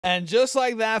And just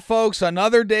like that, folks,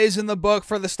 another day's in the book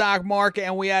for the stock market,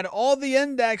 and we had all the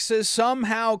indexes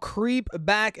somehow creep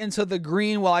back into the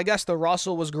green. Well, I guess the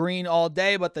Russell was green all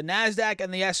day, but the NASDAQ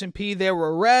and the S&P, they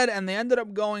were red, and they ended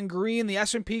up going green. The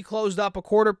S&P closed up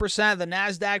 0.25%. The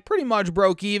NASDAQ pretty much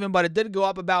broke even, but it did go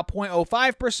up about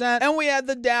 0.05%. And we had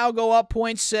the Dow go up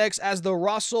 0.6% as the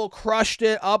Russell crushed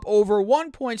it up over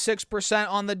 1.6%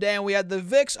 on the day. And we had the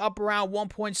VIX up around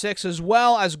 1.6% as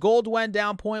well, as gold went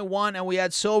down 0.1%, and we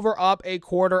had silver up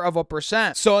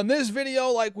 0.25%. So in this video,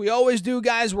 like we always do,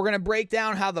 guys, we're going to break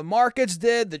down how the markets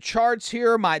did, the charts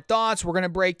here, my thoughts. We're going to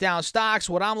break down stocks,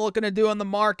 what I'm looking to do in the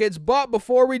markets. But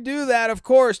before we do that, of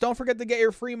course, don't forget to get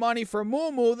your free money from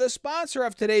Moomoo, the sponsor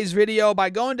of today's video, by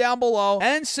going down below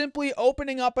and simply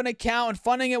opening up an account and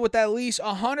funding it with at least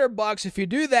 $100. If you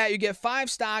do that, you get 5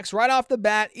 stocks right off the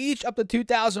bat, each up to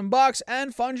 $2,000,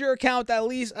 and fund your account with at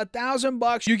least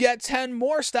 $1,000. You get 10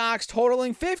 more stocks,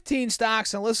 totaling 15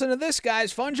 stocks. And listen to this,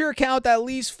 guys, fund your account at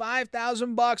least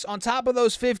 $5,000. On top of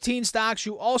those 15 stocks,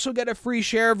 you also get a free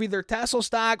share of either Tesla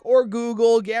stock or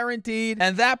Google, guaranteed.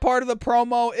 And that part of the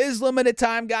promo is limited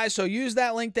time, guys, so use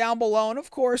that link down below. And of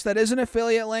course, that is an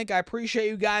affiliate link. I appreciate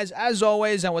you guys as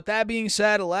always. And with that being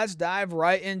said, let's dive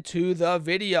right into the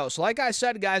video. So like I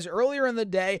said, guys, earlier in the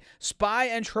day, SPY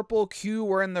and Triple Q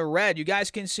were in the red. You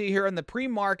guys can see here in the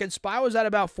pre-market, SPY was at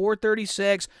about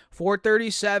 436,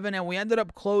 437, and we ended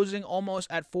up closing almost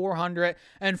at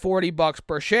 $440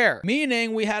 per share,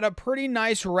 meaning we had a pretty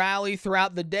nice rally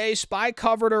throughout the day. SPY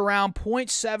covered around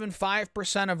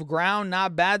 0.75% of ground.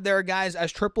 Not bad there, guys,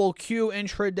 as Triple Q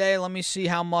intraday, let me see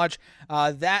how much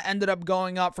that ended up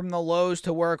going up from the lows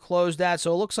to where it closed at.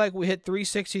 So it looks like we hit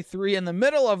 363 in the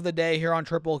middle of the day here on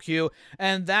Triple Q,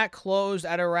 and that closed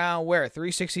at around where?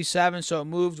 367. So it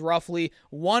moved roughly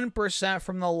 1%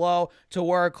 from the low to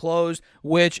where it closed,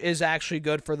 which is actually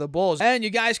good for the bulls. And you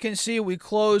guys can see we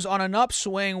close on an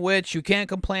upswing, which you can't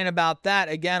complain about that.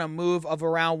 Again, a move of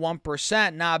around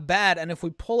 1%, not bad. And if we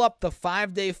pull up the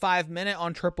 5-day 5-minute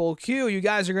on Triple Q, you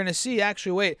guys are going to see,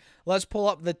 actually, wait, let's pull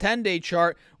up the 10-day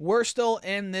chart. We're still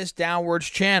in this downwards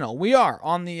channel. We are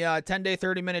on the 10-day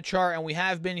 30-minute chart, and we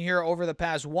have been here over the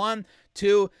past 1,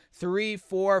 2, 3,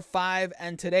 4, 5,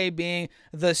 and today being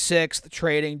the 6th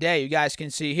trading day. You guys can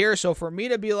see here. So for me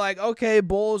to be like, okay,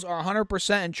 bulls are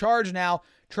 100% in charge now,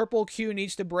 Triple Q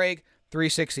needs to break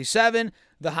 367,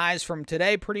 the highs from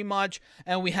today pretty much,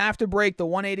 and we have to break the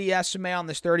 180 SMA on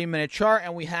this 30-minute chart,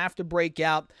 and we have to break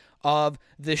out of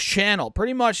this channel.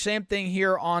 Pretty much same thing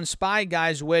here on SPY,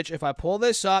 guys, which if I pull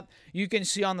this up, you can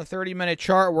see on the 30-minute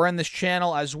chart, we're in this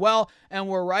channel as well, and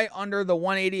we're right under the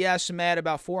 180 SMA at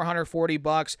about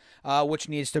 $440, which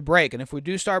needs to break. And if we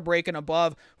do start breaking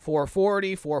above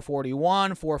 440,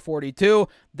 441, 442,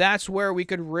 that's where we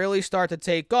could really start to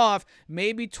take off,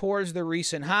 maybe towards the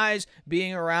recent highs,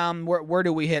 being around, where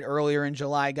do we hit earlier in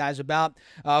July, guys? About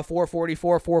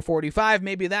 444, 445.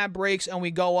 Maybe that breaks and we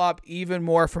go up even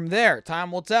more from there.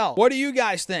 Time will tell. What do you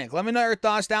guys think? Let me know your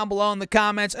thoughts down below in the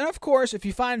comments. And of course, if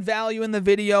you find value in the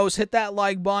videos, hit that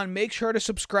like button. Make sure to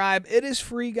subscribe. It is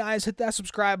free, guys. Hit that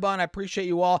subscribe button. I appreciate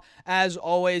you all as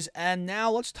always. And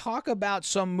now let's talk about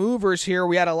some movers here.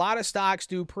 We had a lot of stocks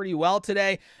do pretty well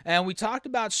today, and we talked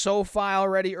about SoFi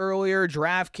already earlier,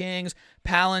 DraftKings,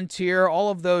 Palantir,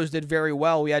 all of those did very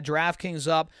well. We had DraftKings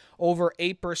up over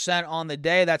 8% on the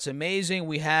day. That's amazing.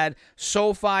 We had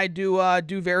SoFi do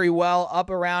very well,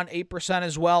 up around 8%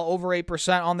 as well, over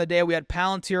 8% on the day. We had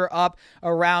Palantir up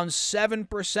around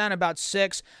 7%, about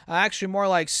 6, actually more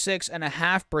like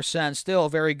 6.5%. Still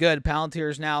very good. Palantir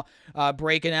is now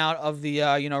breaking out of the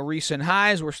recent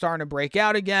highs. We're starting to break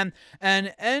out again,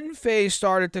 and Enphase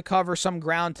started to cover some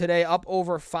ground today, up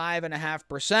over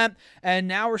 5.5%, and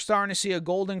now we're starting to see a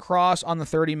golden cross on the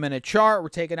 30-minute chart. We're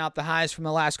taking out the highs from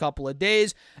the last couple of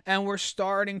days, and we're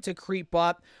starting to creep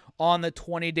up on the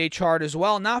 20-day chart as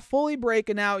well. Not fully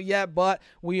breaking out yet, but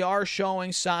we are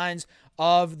showing signs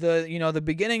of the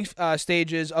beginning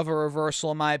stages of a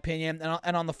reversal, in my opinion.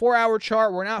 And on the 4-hour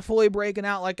chart, we're not fully breaking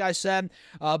out, like I said,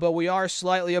 but we are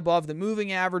slightly above the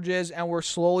moving averages, and we're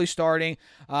slowly starting,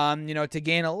 to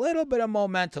gain a little bit of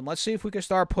momentum. Let's see if we can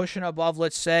start pushing above,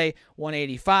 let's say,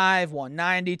 185,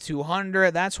 190,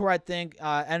 200. That's where I think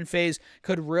Enphase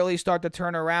could really start to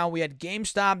turn around. We had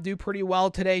GameStop do pretty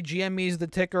well today. GME is the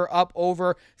ticker, up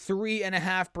over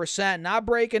 3.5%. Not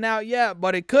breaking out yet,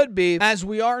 but it could be, as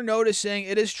we are noticing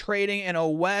interesting. It is trading in a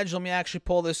wedge. Let me actually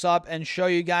pull this up and show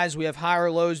you guys. We have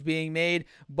higher lows being made,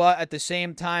 but at the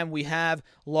same time, we have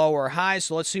lower highs.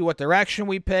 So let's see what direction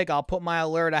we pick. I'll put my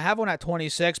alert. I have one at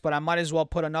 26, but I might as well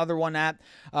put another one at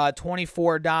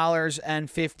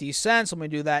 $24.50. Let me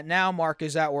do that now. Mark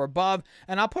is at or above.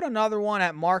 And I'll put another one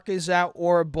at mark is at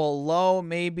or below,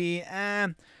 maybe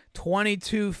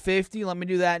 22.50. Let me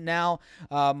do that now.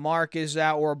 Mark is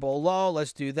at or below.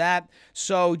 Let's do that.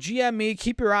 So GME,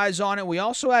 keep your eyes on it. We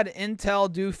also had Intel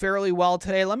do fairly well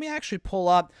today. Let me actually pull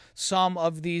up some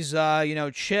of these,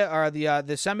 chip or the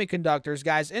semiconductors,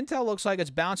 guys. Intel looks like it's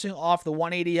bouncing off the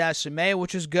 180 SMA,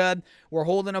 which is good. We're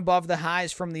holding above the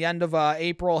highs from the end of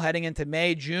April, heading into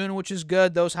May, June, which is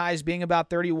good. Those highs being about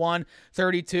 31,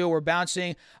 32. We're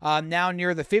bouncing now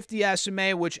near the 50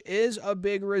 SMA, which is a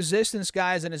big resistance,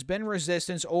 guys, and it's been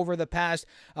resistance over the past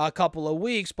couple of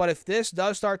weeks. But if this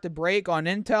does start to break on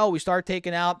Intel, we start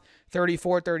taking out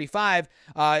 34, 35,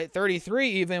 33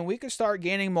 even, we could start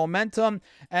gaining momentum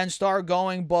and start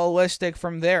going ballistic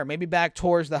from there. Maybe back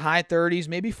towards the high 30s,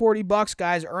 maybe $40,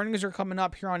 guys. Earnings are coming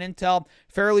up here on Intel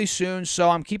fairly soon, so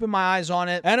I'm keeping my eyes on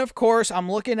it. And of course,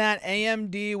 I'm looking at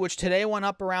AMD, which today went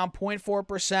up around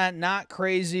 0.4%. Not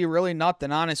crazy, really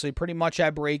nothing, honestly. Pretty much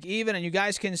at break even. And you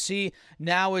guys can see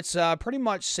now it's pretty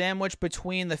much sandwiched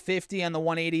between the 50 and the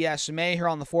 180 SMA here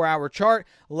on the 4-hour chart.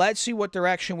 Let's see what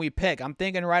direction we pick. I'm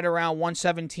thinking right around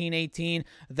 117.18.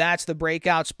 That's the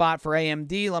breakout spot for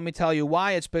AMD. Let me tell you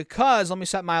why. It's because, let me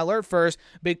set my alert first,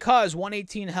 because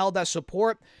 118 held as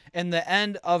support in the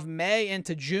end of May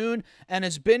into June, and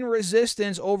it's been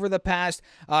resistance over the past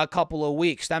couple of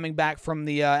weeks, stemming back from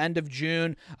the end of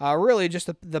June, really just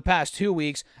the past 2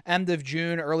 weeks, end of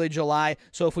June, early July.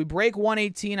 So if we break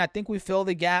 118, I think we fill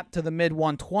the gap to the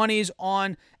mid-120s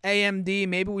on AMD.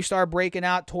 Maybe we start breaking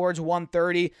out towards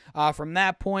 130 from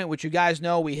that point, which you guys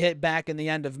know we hit back in the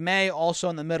end of May, also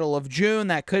in the middle of June.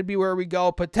 That could be where we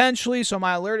go potentially. So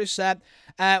my alert is set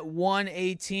at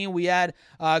 118. We had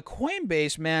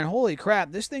Coinbase, man. Holy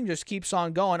crap. This thing just keeps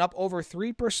on going, up over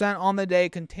 3% on the day,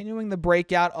 continuing the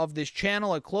breakout of this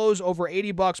channel. It closed over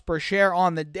 $80 per share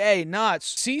on the day.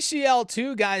 Nuts.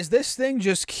 CCL2, guys, this thing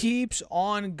just keeps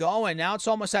on going. Now it's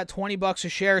almost at $20 a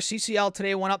share. CCL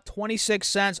today went up 26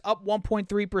 cents, up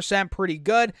 1.3%. Pretty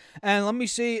good. And let me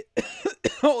see.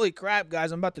 Holy crap,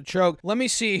 guys, I'm about to choke. Let me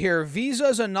see here. Visa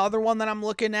is another one that I'm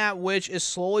looking at, which is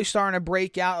slowly starting to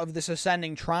break out of this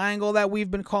ascending triangle that we've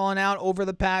been calling out over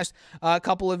the past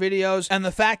couple of videos. And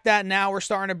the fact that now we're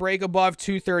starting to break above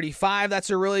 235, that's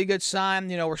a really good sign.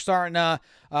 You know, we're starting to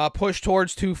push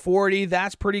towards 240.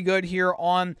 That's pretty good here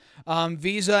on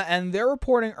Visa, and they're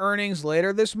reporting earnings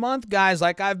later this month, guys.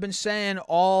 Like I've been saying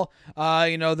all,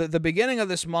 the beginning of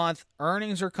this month,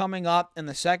 earnings are coming up in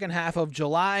the second half of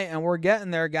July, and we're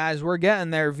getting there, guys. We're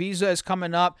getting there. Visa is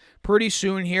coming up pretty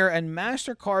soon here, and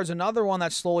MasterCard's another one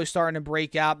that's slowly starting to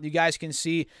break out. You guys can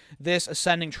see this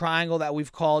ascending triangle that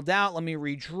we've called out. Let me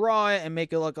redraw it and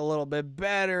make it look a little bit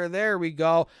better. There we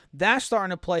go. That's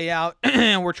starting to play out,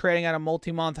 and we're trading at a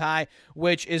multi-month high,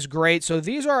 which is great. So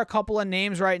these are a couple of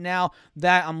names right now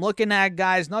that I'm looking at,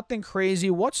 guys. Nothing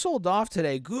crazy. What sold off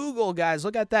today? Google, guys.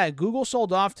 Look at that. Google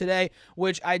sold off today,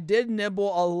 which I did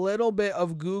nibble a little bit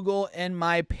of Google in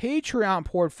my Patreon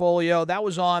portfolio. That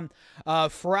was on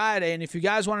Friday. And if you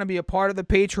guys want to be a part of the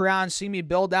Patreon, see me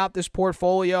build out this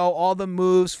portfolio, all the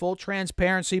moves, full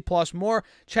transparency, plus more,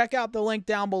 check out the link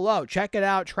down below. Check it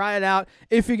out. Try it out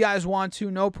if you guys want to.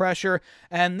 No pressure.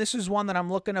 And this is one that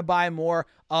I'm looking to buy more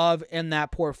of in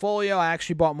that portfolio. I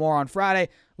actually bought more on Friday.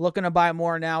 Looking to buy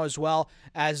more now as well,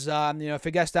 as if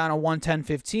it gets down to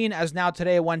 110.15, as now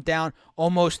today it went down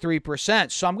almost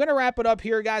 3%. So I'm going to wrap it up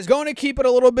here, guys. Going to keep it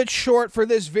a little bit short for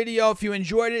this video. If you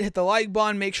enjoyed it, hit the like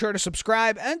button, make sure to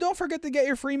subscribe, and don't forget to get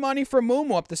your free money from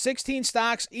Moomoo, up to 16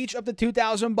 stocks, each up to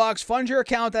 $2,000. Fund your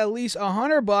account at least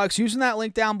 $100. Using that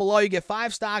link down below, you get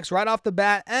 5 stocks right off the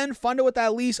bat, and fund it with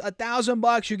at least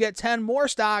 $1,000. You get 10 more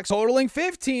stocks, totaling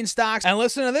 15 stocks. And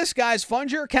listen to this, guys.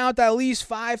 Fund your account at least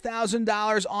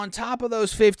 $5,000. On top of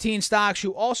those 15 stocks,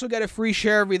 you also get a free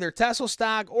share of either Tesla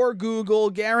stock or Google,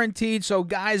 guaranteed. So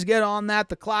guys, get on that.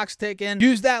 The clock's ticking.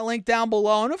 Use that link down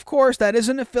below. And of course, that is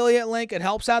an affiliate link. It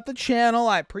helps out the channel.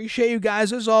 I appreciate you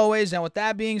guys as always. And with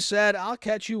that being said, I'll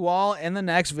catch you all in the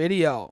next video.